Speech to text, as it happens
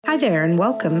Hi there, and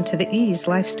welcome to the Ease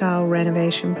Lifestyle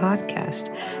Renovation Podcast.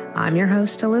 I'm your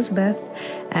host, Elizabeth,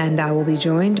 and I will be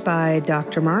joined by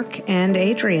Dr. Mark and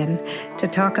Adrian to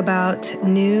talk about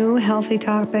new healthy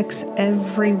topics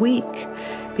every week.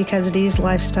 Because at Ease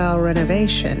Lifestyle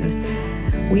Renovation,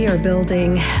 we are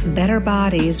building better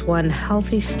bodies one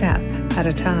healthy step at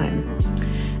a time.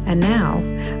 And now,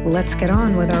 let's get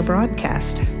on with our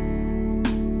broadcast.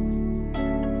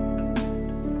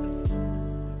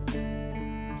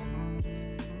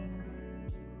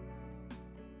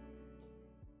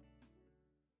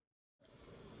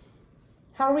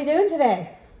 How are we doing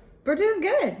today? We're doing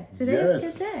good. Today's a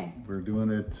good day. We're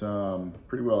doing it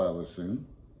pretty well, I would assume.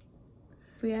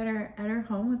 We at our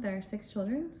home with our 6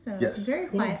 children, so Yes. it's very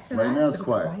quiet. Yes. Right now it's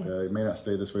quiet. quiet. It may not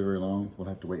stay this way very long. We'll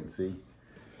have to wait and see.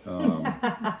 Could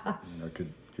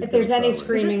If go there's any sideways.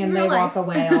 screaming This is and they real walk life.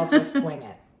 away, I'll just wing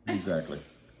it. Exactly.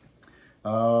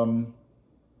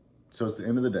 So it's the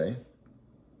end of the day.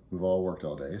 We've all worked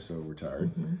all day, so we're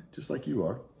tired, just like you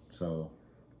are. So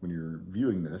when you're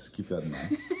viewing this, keep that in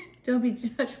mind. Don't be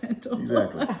judgmental.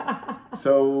 Exactly.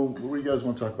 So what do you guys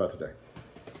want to talk about today?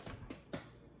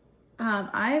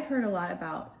 I've heard a lot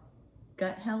about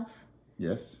gut health,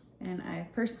 Yes. and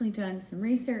I've personally done some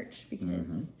research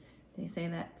because they say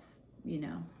that's,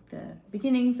 the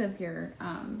beginnings of your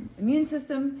immune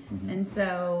system. And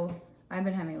so I've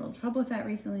been having a little trouble with that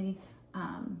recently.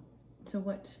 So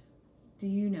what do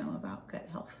you know about gut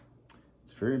health?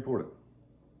 It's very important.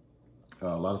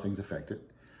 A lot of things affect it.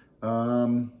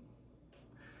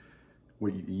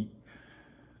 What you eat,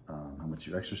 how much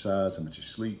you exercise, how much you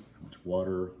sleep, how much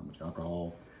water, how much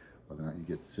alcohol, whether or not you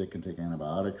get sick and take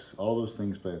antibiotics, all those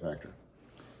things play a factor.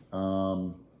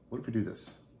 What if we do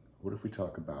this? What if we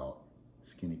talk about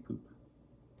skinny poop?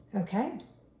 Okay.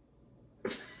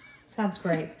 Sounds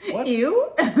great. What?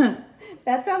 Ew.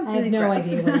 That sounds I have really no gross.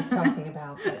 idea what he's talking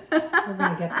about, but we're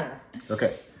going to get there.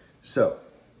 Okay, so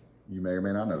you may or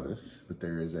may not know this, but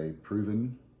there is a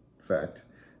proven fact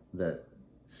that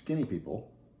skinny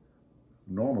people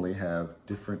normally have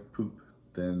different poop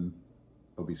than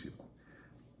obese people.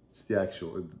 It's the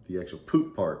actual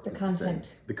poop part. The is the same.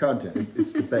 content. The content.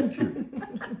 It's the bacteria.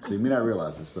 So you may not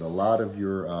realize this, but a lot of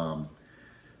your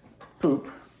poop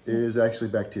is actually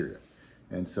bacteria.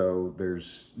 And so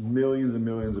there's millions and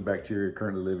millions of bacteria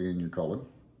currently living in your colon.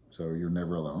 So you're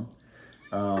never alone.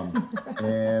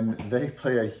 And they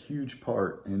play a huge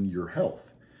part in your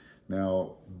health.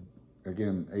 Now,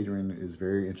 again, Adrian is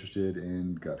very interested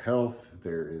in gut health.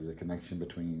 There is a connection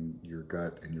between your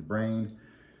gut and your brain.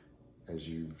 As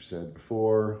you've said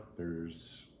before,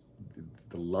 there's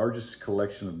the largest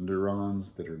collection of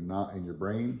neurons that are not in your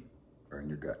brain are in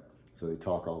your gut. So they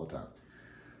talk all the time.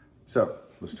 So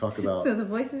let's talk about... So the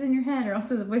voices in your head are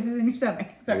also the voices in your stomach.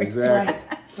 Sorry. Exactly.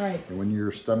 Right. And when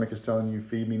your stomach is telling you,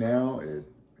 feed me now,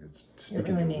 it's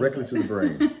speaking really needs directly it. to the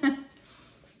brain.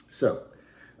 So,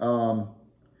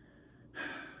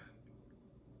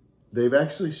 they've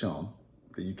actually shown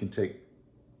that you can take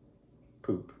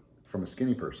poop from a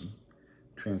skinny person,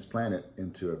 transplant it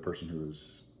into a person who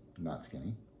is not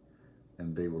skinny,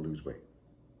 and they will lose weight.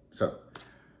 So,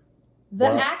 The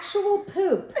Well- actual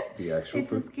poop. the actual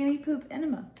It's a poop, skinny poop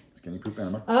enema. skinny poop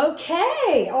enema.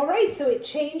 Okay. All right. So it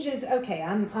changes. Okay.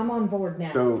 I'm on board now.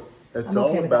 So it's I'm all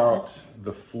okay with about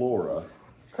the flora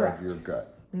Correct. of your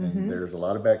gut. And there's a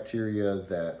lot of bacteria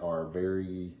that are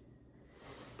very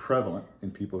prevalent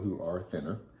in people who are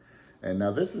thinner. And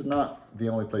now this is not the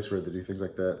only place where they do things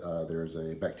like that. There's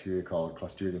a bacteria called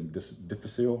Clostridium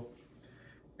difficile,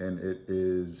 and it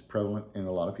is prevalent in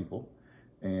a lot of people.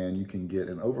 And you can get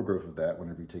an overgrowth of that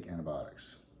whenever you take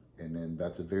antibiotics. And then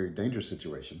that's a very dangerous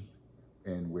situation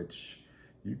in which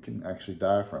you can actually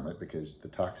die from it because the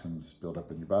toxins build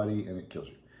up in your body and it kills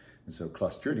you. And so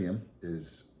Clostridium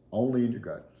is only in your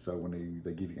gut. So when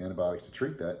they give you antibiotics to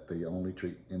treat that, they only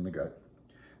treat in the gut.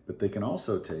 But they can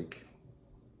also take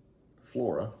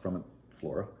flora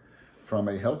from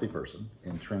a healthy person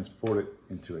and transport it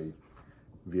into a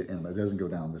via enema. It doesn't go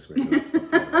down this way. It goes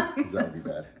up that way, 'cause that would be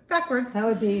bad. Backwards. That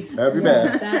would be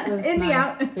bad. That was In the my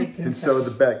out. big concern. And so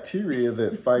the bacteria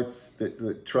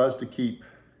that tries to keep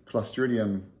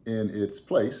Clostridium in its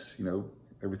place,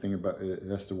 everything about it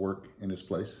has to work in its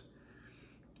place,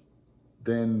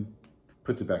 then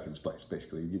puts it back in its place,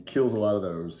 basically. It kills a lot of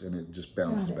those and it just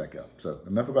bounces Got it. back out. So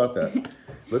enough about that.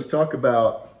 Let's talk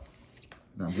about...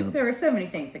 No, I'm gonna, There were so many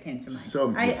things that came to mind.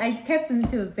 So- I yes. kept them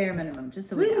to a bare minimum, just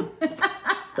so we know.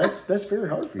 that's very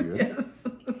hard for you. Isn't it?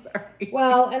 Yes. Sorry.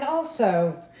 Well, and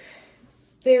also,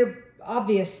 there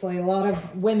obviously a lot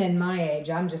of women my age.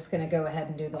 I'm just going to go ahead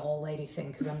and do the old lady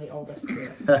thing because I'm the oldest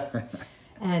here,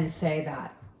 and say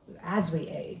that as we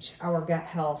age, our gut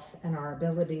health and our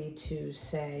ability to,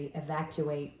 say,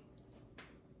 evacuate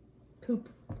poop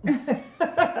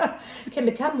can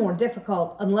become more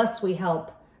difficult unless we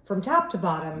help from top to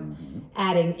bottom,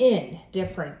 adding in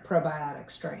different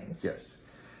probiotic strains. Yes.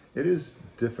 It is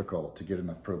difficult to get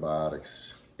enough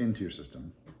probiotics into your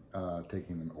system,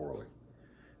 taking them orally.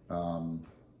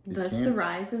 Thus the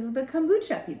rise of the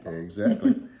kombucha people.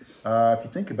 Exactly. If you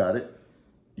think about it,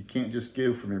 you can't just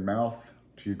go from your mouth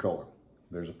to your colon.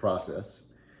 There's a process,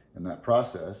 and that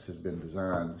process has been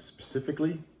designed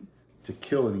specifically to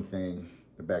kill anything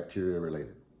bacteria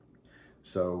related.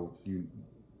 So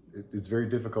it's very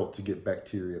difficult to get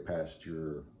bacteria past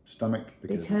your stomach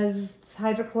because it's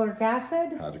hydrochloric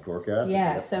acid? Hydrochloric acid.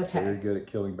 Yes, yep, okay. It's very good at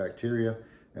killing bacteria.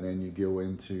 And then you go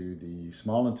into the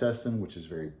small intestine, which is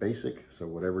very basic. So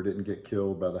whatever didn't get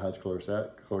killed by the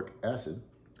hydrochloric acid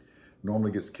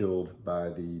normally gets killed by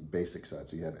the basic side.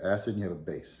 So you have acid and you have a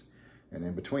base. And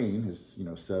in between is,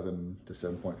 7 to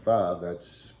 7.5.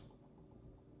 That's,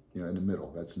 in the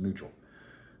middle. That's neutral.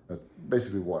 That's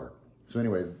basically water. So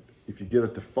anyway, if you get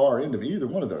at the far end of either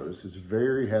one of those, it's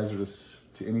very hazardous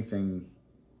to anything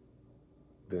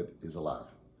that is alive.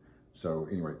 So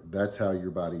anyway, that's how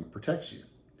your body protects you.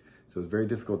 So it's very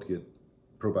difficult to get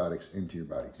probiotics into your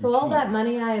body. So all that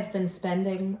money I have been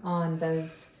spending on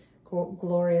those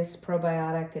glorious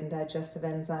probiotic and digestive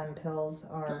enzyme pills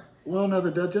are... Well, no,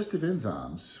 the digestive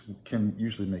enzymes can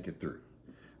usually make it through.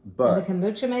 But and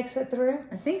the kombucha makes it through?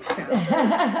 I think so.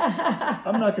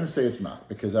 I'm not going to say it's not,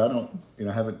 because I don't,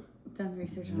 haven't done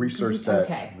research on researched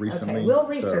that recently. Okay, we'll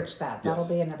research that. That'll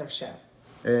yes. be another show.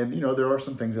 And, there are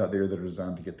some things out there that are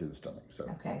designed to get through the stomach. So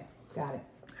okay, got it.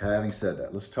 Having said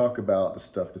that, let's talk about the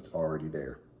stuff that's already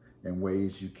there and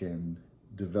ways you can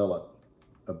develop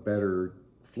a better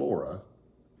flora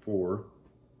for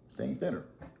staying thinner.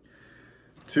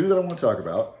 Two that I want to talk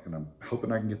about, and I'm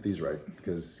hoping I can get these right,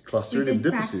 because Clostridium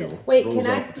difficile. Wait, rolls can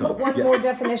I off the tongue. put one Yes. more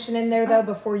definition in there, though,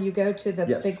 before you go to the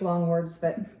Yes. big long words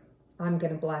that I'm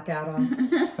going to black out on?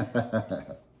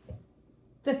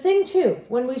 The thing, too,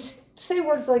 when we say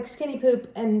words like skinny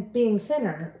poop and being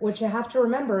thinner, what you have to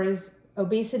remember is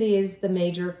obesity is the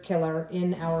major killer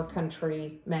in our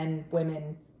country, men,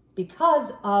 women,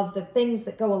 because of the things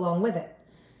that go along with it.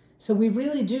 So we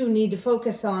really do need to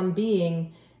focus on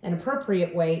being an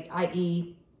appropriate weight,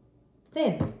 i.e.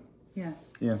 thin. Yeah.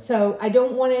 Yeah. So I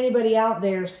don't want anybody out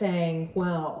there saying,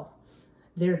 well,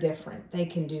 they're different. They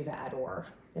can do that. Or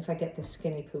if I get the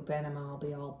skinny poop enema, I'll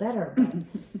be all better. But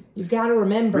you've got to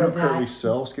remember We don't that. currently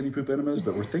sell skinny poop enemas,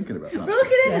 but we're thinking about it. We're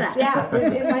looking into Yes, that.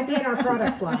 yeah, it might be in our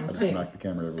product line I just soon. knocked the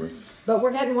camera over. But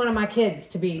we're getting one of my kids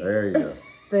to be There you go.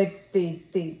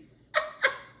 the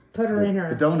put her in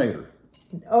her. The donator.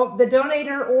 Oh, the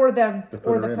donator or the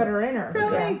putter-inner. put her in her. So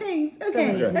many things. So Okay.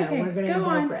 many- no, Okay. we're going to Go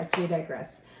on. digress. We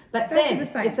digress. But Back to thin, the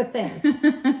science. it's a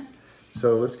thin.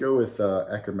 So let's go with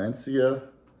Akkermansia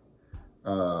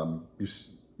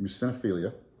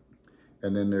mucinophilia,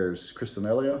 and then there's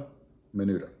Cristinellia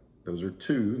minuta. Those are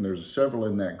two, and there's several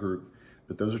in that group,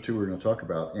 but those are two we're going to talk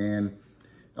about. And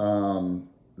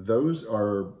those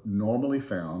are normally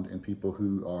found in people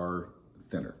who are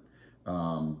thinner,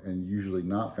 and usually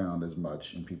not found as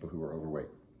much in people who are overweight.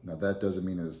 Now that doesn't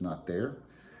mean that it's not there,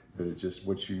 but it's just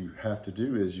what you have to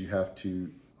do is you have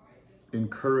to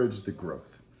encourage the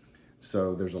growth.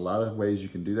 So there's a lot of ways you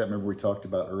can do that. Remember we talked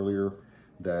about earlier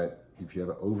that if you have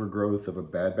an overgrowth of a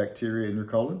bad bacteria in your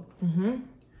colon,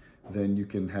 then you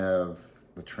can have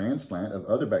a transplant of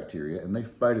other bacteria and they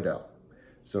fight it out.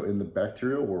 So in the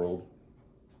bacterial world,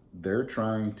 everybody's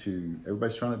trying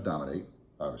to dominate,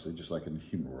 obviously, just like in the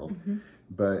human world,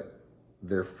 but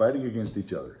they're fighting against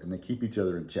each other and they keep each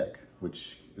other in check,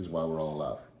 which is why we're all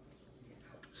alive.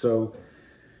 So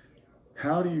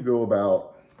how do you go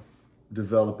about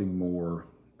developing more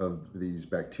of these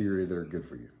bacteria that are good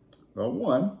for you? Well,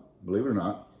 one, believe it or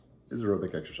not, is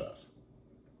aerobic exercise.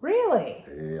 Really?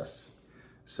 Yes.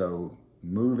 So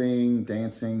moving,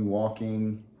 dancing,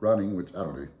 walking, running, which I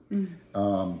don't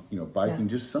do, biking,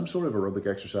 just some sort of aerobic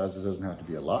exercise. It doesn't have to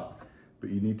be a lot, but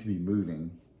you need to be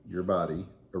moving your body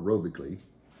aerobically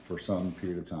for some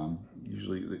period of time.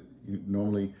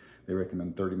 Normally they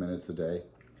recommend 30 minutes a day,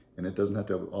 and it doesn't have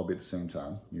to all be at the same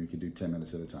time. You can do 10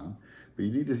 minutes at a time, but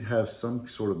you need to have some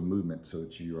sort of movement so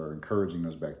that you are encouraging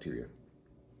those bacteria.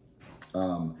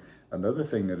 Another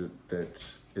thing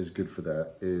that is good for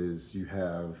that is you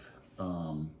have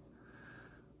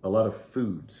a lot of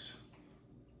foods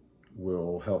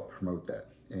will help promote that.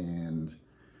 And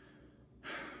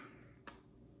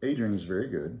Adrienne is very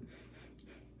good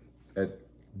at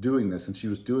doing this, and she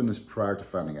was doing this prior to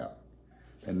finding out.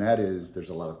 And that is, there's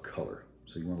a lot of color.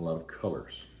 So you want a lot of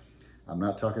colors. I'm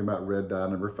not talking about red dye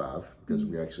number 5 because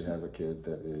we actually have a kid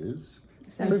that is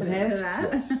Sensitive to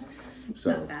that. Yes.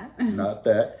 So Not that. not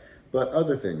that, but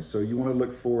other things. So you want to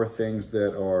look for things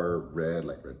that are red,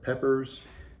 like red peppers.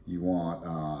 You want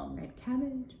Red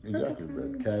cabbage. exactly purple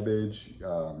red cabbage.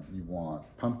 You want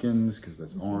pumpkins because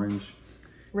that's orange.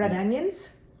 red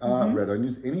onions, Red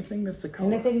onions. Anything that's a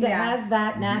color. anything that Yeah. has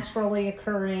that naturally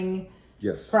occurring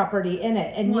Yes. property in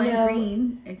it. And Well, you know,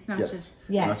 green. It's not Yes. just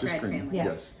Yes. Not just red green. family.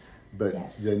 Yes. But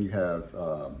Yes. then you have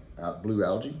blue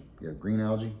algae. You have green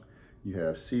algae. You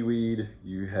have seaweed.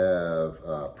 You have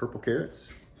purple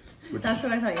carrots. Which That's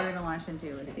what I thought you were going to launch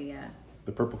into was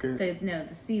the purple carrot.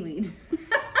 the seaweed.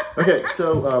 Okay,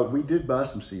 so we did buy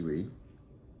some seaweed.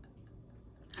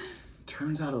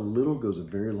 Turns out a little goes a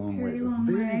very long Very ways. long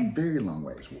a very, way. very long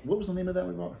ways. What was the name of that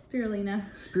we bought?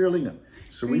 Spirulina. Spirulina.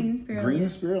 So Green spirulina. Green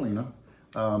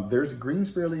spirulina. There's green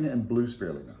spirulina and blue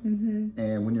spirulina. Mm-hmm.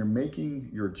 And when you're making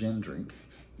your gin drink,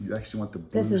 you actually want the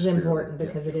blue this is spirulina. important Yeah.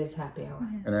 because it is happy hour.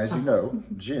 And as you know,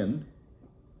 gin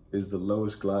is the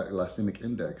lowest glycemic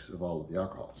index of all of the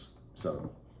alcohols.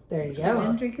 So There you Gin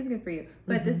go. drink is good for you.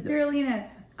 But the spirulina,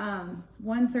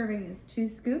 one serving is 2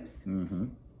 scoops. mm-hmm.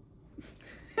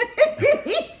 If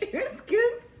you eat 2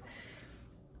 scoops,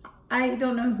 I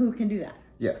don't know who can do that.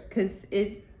 Yeah. Because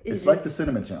It's like the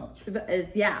cinnamon challenge.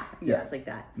 yeah, Yeah. it's like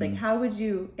that. It's like, how would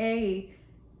you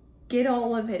get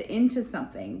all of it into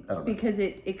something? I don't know. Because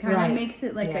it kind of Right. makes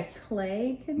it like Yes. a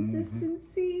clay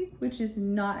consistency, which is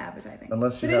not appetizing.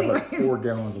 Unless you But have like anyways, 4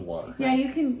 gallons of water. yeah, you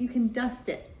can dust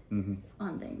it Mm-hmm.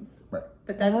 on things, Right.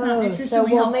 but that's not Oh, nutritionally so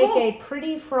we'll helpful. make a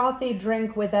pretty frothy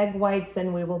drink with egg whites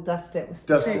and we will dust it with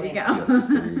Dust There it. you go. Yes,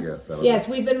 there you go. That'll Yes,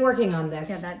 do. we've been working on this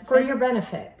Yeah, that for your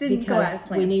benefit didn't go as because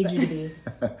we planned, need but- you to be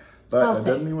But Healthy. it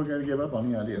doesn't mean we're going to give up on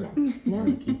the idea. no. We're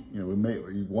gonna keep, we may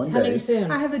one Coming day.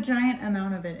 soon. I have a giant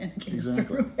amount of it in a canister.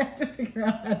 Exactly. We have to figure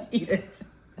out how to eat it.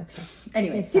 Okay.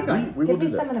 Anyways, Give keep going. We will Give me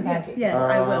do that. some in a baggie. Yes,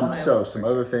 I will. I So will. some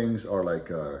other things are like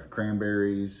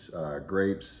cranberries,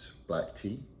 grapes, black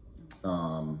tea,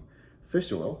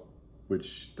 fish oil,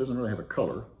 which doesn't really have a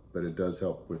color, but it does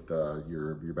help with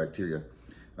your bacteria.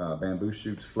 Bamboo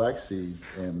shoots, flax seeds,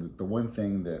 and the one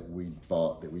thing that we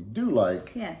bought that we do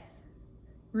like, Yes.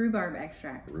 Rhubarb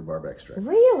extract. rhubarb extract.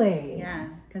 Really? Yeah,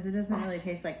 because it doesn't really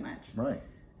taste like much. Right.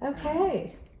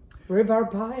 Okay.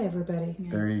 Rhubarb pie, everybody.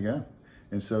 Yeah. There you go.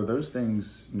 And so those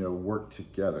things, work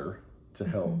together to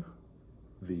help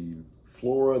the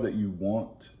flora that you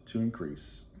want to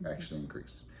increase actually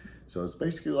increase. So it's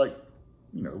basically like,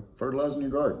 fertilizing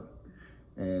your garden.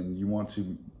 And you want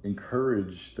to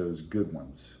encourage those good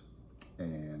ones.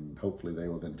 And hopefully they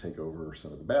will then take over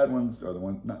some of the bad ones, or the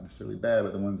ones not necessarily bad,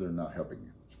 but the ones that are not helping you.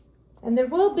 And there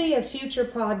will be a future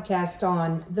podcast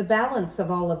on the balance of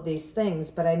all of these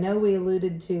things, but I know we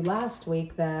alluded to last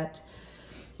week that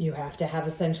you have to have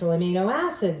essential amino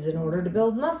acids in order to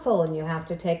build muscle, and you have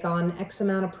to take on X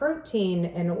amount of protein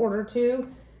in order to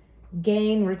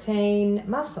retain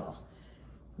muscle.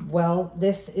 Well,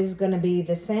 this is going to be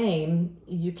the same.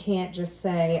 You can't just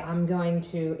say, I'm going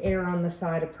to err on the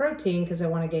side of protein because I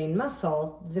want to gain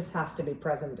muscle. This has to be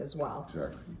present as well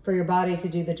Exactly. for your body to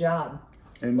do the job.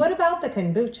 And What about the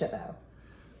kombucha, though?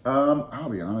 I'll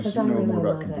be honest, 'Cause you I know really more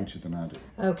about love it. kombucha than I do.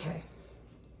 Okay.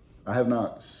 I have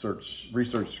not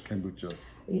researched kombucha.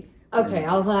 Okay,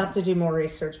 I'll have to do more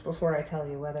research before I tell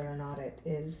you whether or not it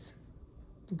is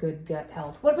good gut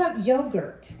health. What about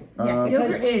yogurt? Yes, because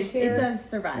yogurt we hear- it does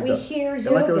survive. We hear And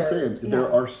yogurt. like I was saying, there yeah.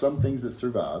 are some things that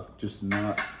survive, just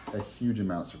not a huge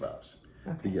amount survives.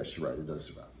 Okay. But yes, you're right, it does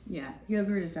survive. Yeah,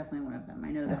 yogurt is definitely one of them.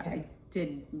 I know that. Okay. I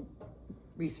did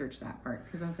research that part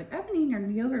because I was like, I've been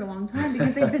eating yogurt a long time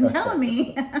because they've been telling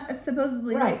me it's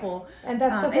supposedly Right. helpful. And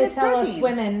that's what and they it's tell us protein.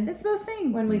 women It's both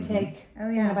things. when we take Oh,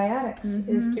 yeah. antibiotics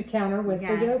is to counter with the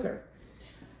Yes. yogurt.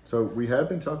 So we have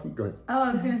been talking, go ahead. Oh,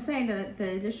 I was going to say the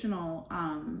additional,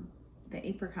 the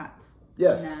apricots.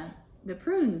 Yes. And the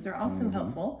prunes are also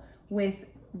helpful with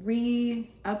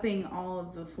re-upping all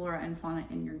of the flora and fauna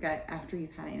in your gut after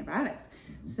you've had antibiotics.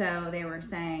 So they were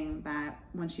saying that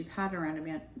once you've had a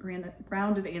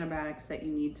round of antibiotics that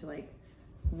you need to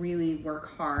really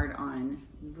work hard on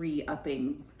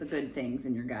re-upping the good things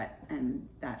in your gut. And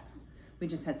we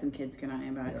just had some kids get on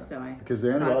antibiotics. So Because the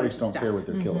bought a bunch antibiotics of don't stuff. care what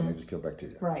they're killing, they just kill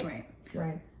bacteria. Right. Right.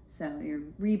 Right. So you're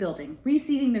rebuilding,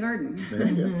 reseeding the garden. There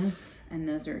you go. And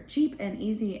those are cheap and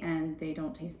easy and they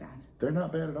don't taste bad. They're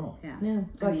not bad at all. Yeah. No,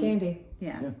 I like mean, candy.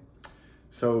 Yeah. Yeah.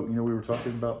 So, we were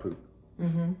talking about poop.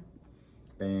 Mm-hmm.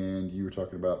 And you were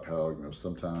talking about how,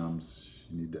 sometimes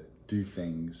you need to do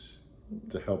things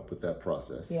to help with that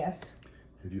process. Yes.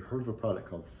 Have you heard of a product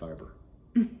called Fiber?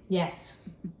 Yes.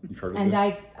 You've heard of And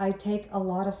this? I take a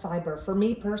lot of fiber. For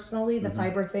me personally, the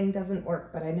fiber thing doesn't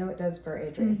work, but I know it does for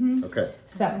Adrian. Okay. I'm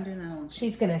So doing that all.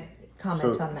 she's going to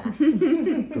comment So- on that.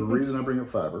 The reason I bring up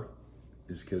fiber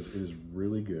is because it is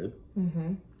really good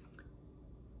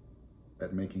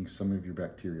at making some of your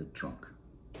bacteria drunk.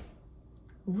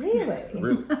 Really?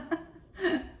 Really.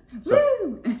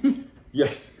 So,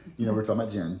 yes, we're talking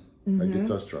about gin. That gets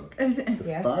us drunk. The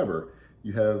Yes. fiber,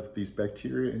 you have these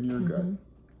bacteria in your gut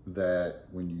that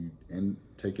when you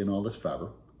take in all this fiber,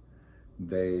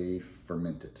 they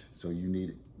ferment it. So you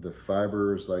need the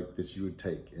fibers like that you would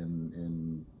take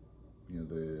in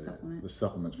Supplement. the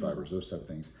supplements fibers, those type of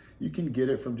things. You can get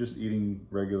it from just eating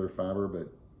regular fiber,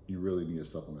 but you really need a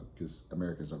supplement because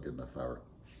Americans don't get enough fiber.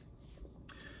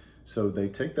 So they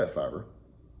take that fiber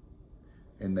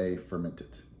and they ferment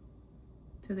it.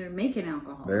 So they're making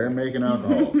alcohol. They're making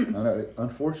alcohol. I know,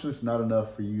 unfortunately, it's not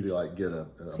enough for you to like get a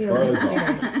Feel buzz the on it.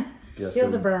 experience. Yeah, Feel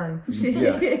so the burn.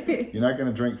 yeah, you're not going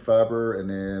to drink fiber and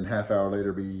then half hour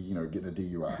later be getting a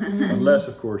DUI, unless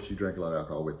of course you drank a lot of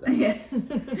alcohol with that. Yeah.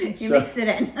 You mixed it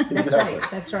in. That's Exactly.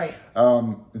 right. That's right.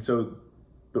 And so,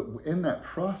 but in that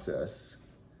process,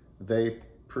 they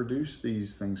produce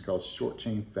these things called short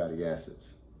chain fatty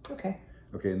acids. Okay.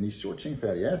 Okay, and these short chain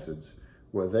fatty acids,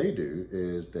 what they do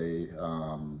is they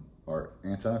are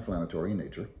anti-inflammatory in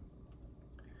nature,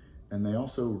 and they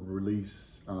also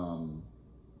release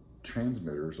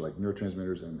transmitters like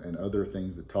neurotransmitters and other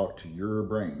things that talk to your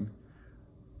brain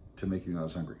to make you not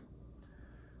as hungry.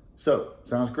 So,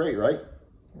 sounds great, right?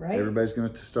 Right. Everybody's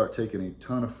going to start taking a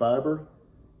ton of fiber.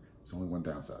 There's only one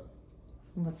downside.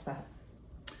 What's that?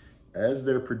 As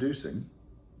they're producing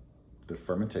the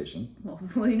fermentation,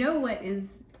 Well, you know what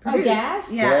is Oh, produced?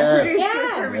 gas? Yeah. Yes. produced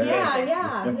Yes. fermentation.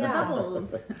 Yeah. It's the Yeah.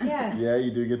 bubbles. Yes. yeah,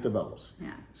 you do get the bubbles.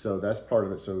 Yeah. So that's part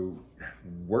of it. So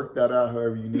work that out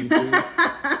however you need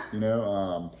to.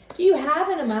 Do you have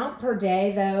an amount per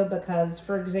day though? Because,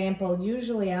 for example,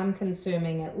 usually I'm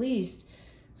consuming at least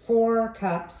 4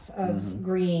 cups of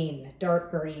green, dark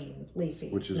green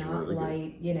leafies, Which is not really good.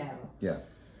 light, Yeah.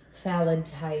 salad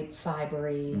type,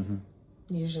 fibery.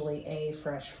 Usually a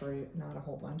fresh fruit, not a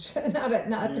whole bunch, not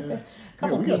a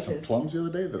couple we got some pieces. plums the other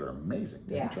day that are amazing.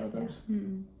 Have Yeah, you tried those?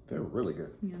 Mm-mm. They're really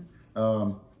good. Yeah.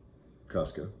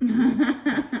 Costco.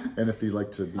 And if you'd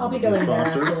like to be I'll be a going there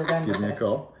sponsor, after we're done give with me a this.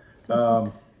 call.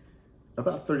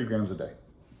 About 30 grams a day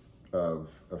of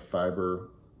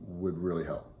fiber would really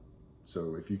help.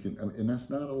 So if you can, and that's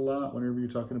not a lot whenever you're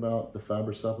talking about the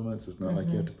fiber supplements. It's not like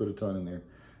you have to put a ton in there.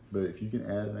 But if you can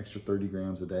add an extra 30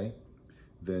 grams a day,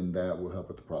 then that will help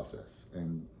with the process.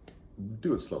 And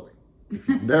do it slowly. If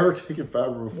you've never taken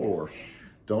fiber before,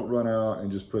 don't run out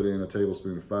and just put in a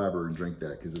tablespoon of fiber and drink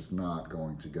that because it's not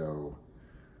going to go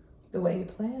The way you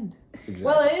planned. exactly.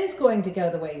 Well, it is going to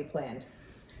go the way you planned.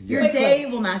 Your Yes. day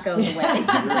will not go the way. Your day will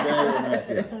not-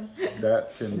 yes, that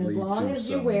can And as lead long to as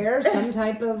you some- wear some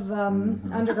type of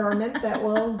undergarment that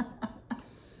will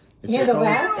it handle can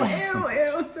that. cause-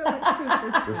 Ew, so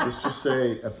much poop. Let's just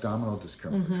say abdominal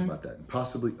discomfort. How about that? And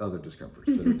possibly other discomforts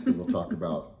that we'll talk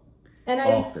about And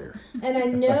off there. And I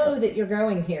know that you're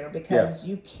going here because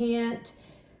you can't.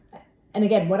 And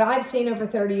again, what I've seen over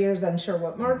 30 years, I'm sure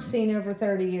what Mark's seen over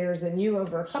 30 years, and you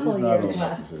over a couple She's of not years old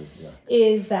left, enough to,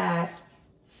 is that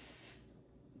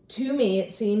to me,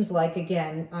 it seems like,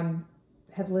 again,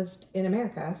 have lived in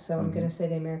America, so I'm going to say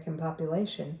the American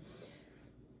population.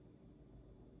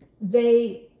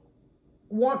 They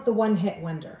want the one-hit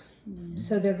wonder.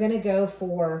 So they're going to go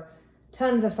for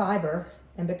tons of fiber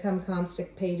and become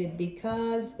constipated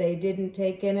because they didn't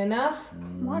take in enough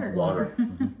Water.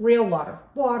 real water.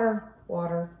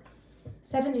 Water.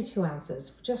 72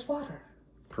 ounces, just water.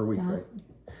 per week, No.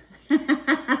 right?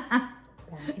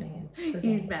 Bad man.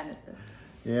 He's bad at this.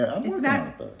 Yeah, I'm It's working on not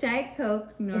it though. Diet Coke,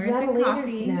 nor Is is that a it liter?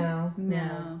 coffee. No.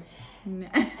 No.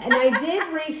 And I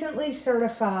did recently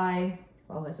certify,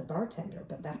 well, as a bartender,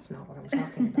 but that's not what I'm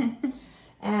talking about,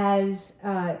 as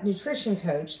a nutrition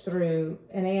coach through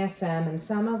an ASM, and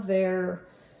some of their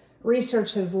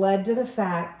research has led to the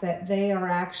fact that they are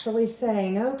actually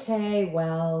saying, okay,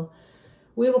 well,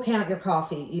 we will count your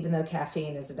coffee even though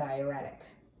caffeine is a diuretic.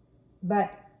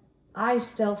 But I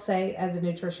still say, as a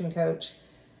nutrition coach,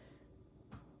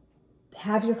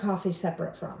 have your coffee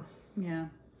separate Yeah.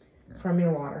 from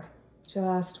your water.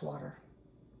 Just water.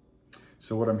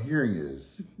 So what I'm hearing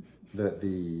is that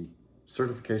the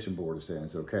certification board is saying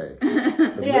it's okay.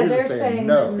 But Yeah, Liz they're is saying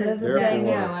no. Liz is saying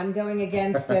no. Therefore- I'm going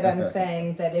against it. I'm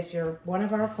saying that if you're one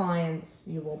of our clients,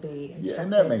 you will be instructed. Yeah,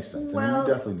 and that makes sense. Well, and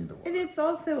you definitely need to And work. it's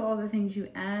also all the things you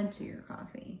add to your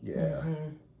coffee. Yeah.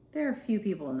 There are a few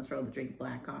people in this world that drink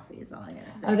black coffee. Is all I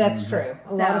gotta say. Oh, that's true.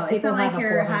 A lot of people it's not have like a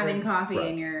you're 400. having coffee Right.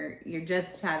 and you're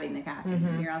just having the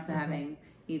caffeine. You're also having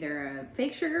either a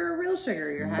fake sugar or real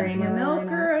sugar. You're having a Creamer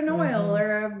milk or an oil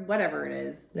or whatever it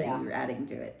is that Yeah. you're adding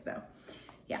to it. So,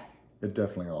 yeah. It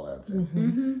definitely all adds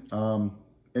in.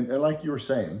 And like you were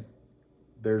saying,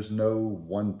 there's no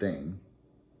one thing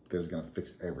that is going to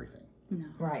fix everything. No.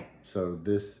 Right. So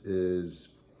this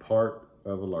is part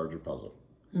of a larger puzzle.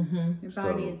 Your body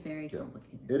So, is very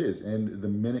complicated. It is. And the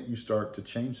minute you start to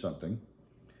change something,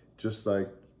 just like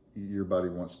your body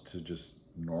wants to just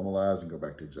normalize and go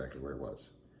back to exactly where it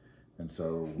was. And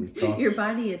so we talked. Your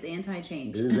body is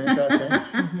anti-change. It is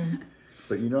anti-change.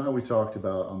 But you know how we talked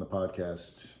about on the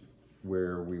podcast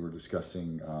where we were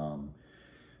discussing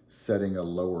setting a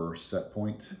lower set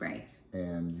point, Right.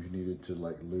 and you needed to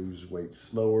like lose weight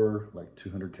slower, like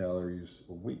 200 calories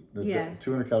a week. Yeah.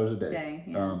 200 calories a day.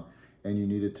 Yeah. And you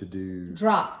needed to do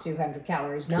Drop 200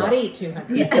 calories, not Drop. eat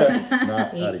 200. yes,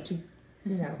 not Eat eat. to,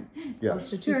 close Yes.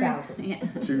 to 2,000. Yeah.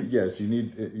 Yes, you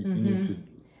need to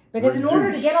Because in order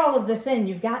reduce- to get all of this in,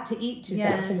 you've got to eat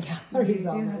 2,000 Yes, calories you do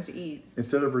have almost. to eat.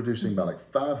 instead of reducing by like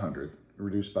 500,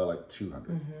 reduce by like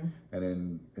 200.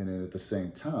 And then at the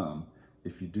same time,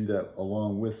 if you do that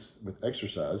along with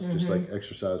exercise, just like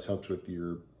exercise helps with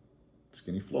your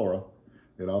skinny flora,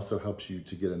 it also helps you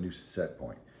to get a new set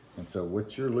point. And so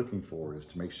what you're looking for is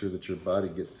to make sure that your body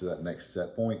gets to that next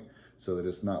set point so that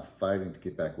it's not fighting to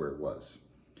get back where it was.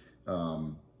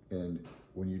 And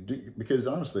when you do, because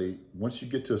honestly, once you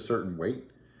get to a certain weight,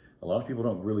 a lot of people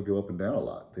don't really go up and down a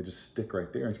lot. They just stick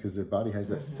right there. It's because their body has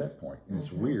that set point. And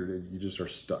it's weird. And you just are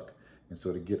stuck. And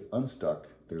so to get unstuck,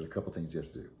 there's a couple things you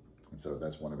have to do. And so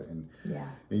that's one of it. And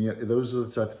those are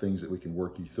the type of things that we can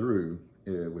work you through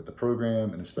with the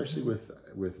program, and especially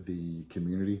with the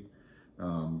community,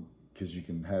 because you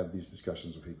can have these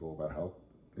discussions with people about how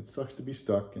it sucks to be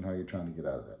stuck and how you're trying to get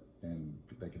out of that, and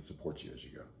they can support you as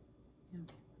you go.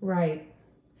 Right.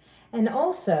 And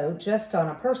also, just on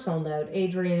a personal note,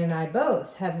 Adrian and I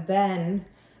both have been,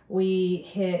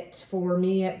 for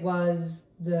me, it was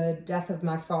the death of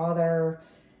my father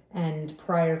and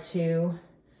prior to,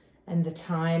 and the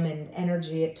time and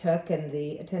energy it took and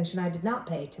the attention I did not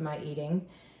pay to my eating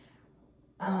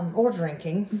or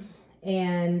drinking.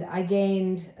 And I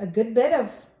gained a good bit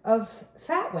of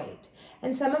fat weight.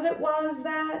 And some of it was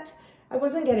that I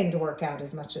wasn't getting to work out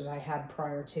as much as I had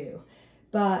prior to.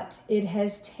 But it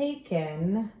has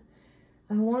taken,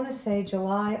 I want to say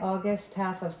July, August,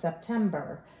 half of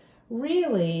September.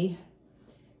 Really,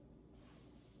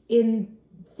 in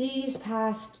these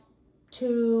past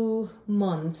 2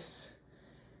 months,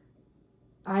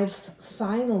 I've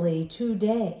finally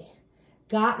today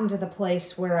gotten to the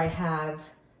place where I have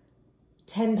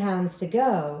 10 pounds to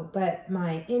go, but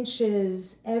my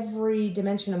inches, every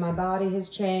dimension of my body has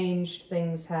changed.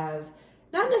 Things have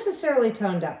not necessarily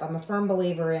toned up. I'm a firm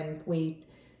believer in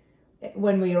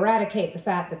when we eradicate the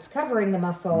fat that's covering the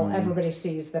muscle, everybody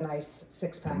sees the nice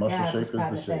six-pack Muscle shape abs is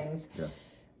kind the of shape. things. Yeah.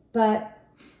 But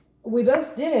we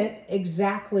both did it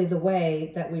exactly the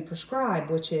way that we prescribe,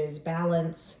 which is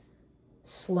balance,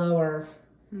 slower.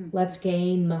 Let's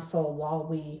gain muscle while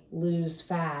we lose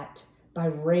fat by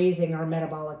raising our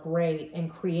metabolic rate and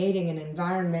creating an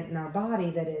environment in our body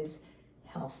that is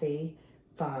healthy,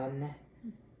 fun,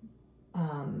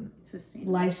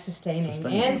 life-sustaining,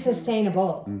 and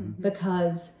sustainable.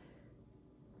 Because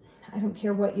I don't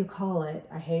care what you call it.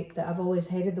 I've always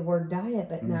hated the word diet,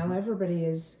 but now everybody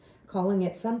is calling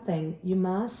it something. You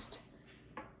must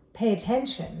pay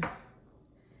attention.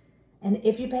 And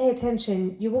if you pay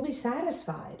attention, you will be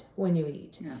satisfied when you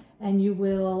eat. Yeah. And you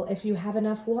will, if you have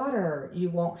enough water, you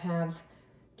won't have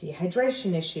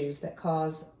dehydration issues that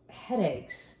cause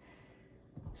headaches,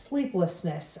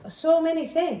 sleeplessness, so many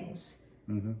things.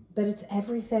 But it's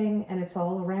everything and it's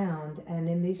all around. And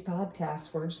in these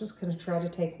podcasts, we're just going to try to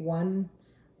take one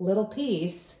little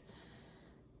piece.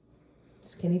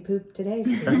 Skinny poop today's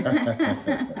piece.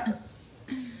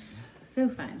 So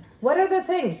fun. What are the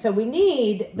things? So we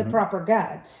need the proper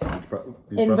gut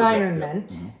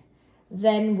environment.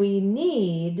 Then we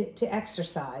need to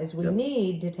exercise. We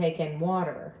need to take in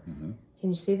water. Can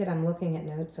you see that I'm looking at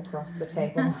notes across the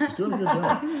table? She's doing a good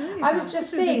job. I was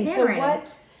just saying, so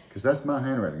what? Because that's my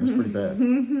handwriting. It's pretty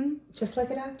bad. Just like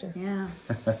a doctor. Yeah.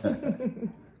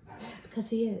 Because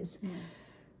he is. Yeah.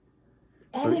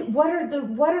 And what are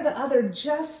the other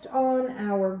just on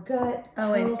our gut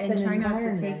health and try not to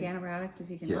environment? take antibiotics if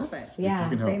you can Yes. help it. If you Yeah.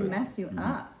 can help They it. mess you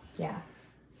up. Yeah.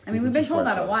 I mean, Is it we've been just told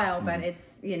that a lifestyle? while, but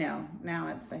it's, now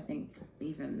it's, I think,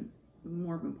 even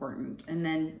more important. And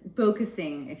then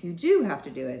focusing, if you do have to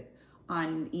do it,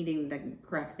 on eating the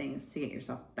correct things to get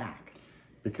yourself back.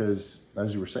 Because,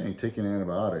 as you were saying, taking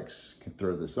antibiotics can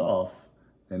throw this off,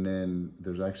 and then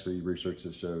there's actually research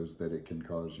that shows that it can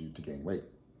cause you to gain weight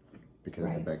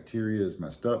because the bacteria is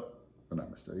messed up. Well,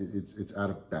 not messed up. It's out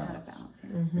of balance.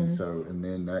 And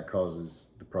then that causes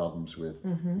the problems with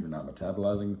you're not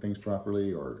metabolizing things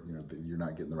properly, or you're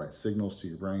not getting the right signals to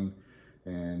your brain,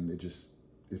 and it's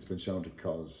been shown to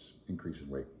cause increase in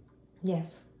weight.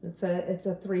 Yes, it's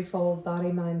a threefold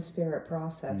body, mind, spirit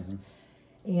process,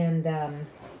 and I'm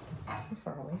so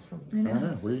far away from you. I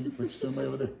know. We're still way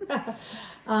over there.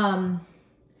 Darn.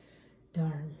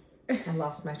 I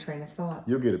lost my train of thought.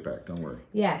 You'll get it back. Don't worry.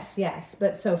 Yes.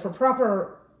 But so for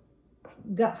proper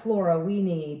gut flora, we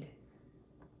need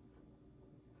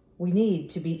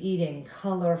to be eating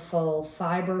colorful,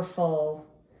 fiberful,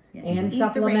 and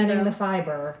supplementing the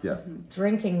fiber. Yeah.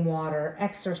 Drinking water,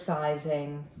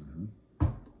 exercising,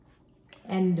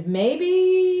 and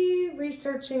maybe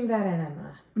researching that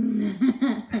enema.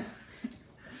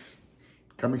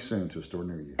 Coming soon to a store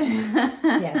near you.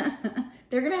 Yes.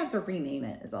 They're going to have to rename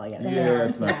it, is all you got to say. Yeah,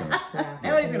 it's not going to.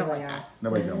 Nobody's going to want that.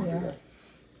 Nobody's going to want to do that.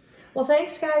 Well,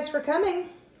 thanks, guys, for coming.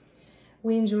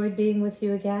 We enjoyed being with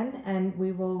you again, and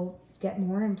we will get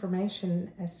more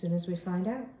information as soon as we find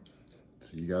out.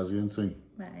 See you guys again soon.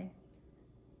 Bye.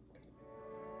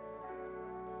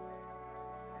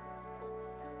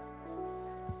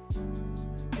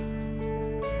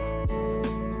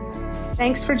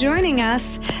 Thanks for joining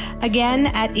us again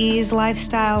at Ease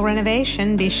Lifestyle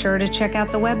Renovation. Be sure to check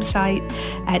out the website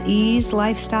at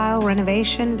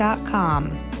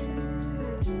easelifestylerenovation.com.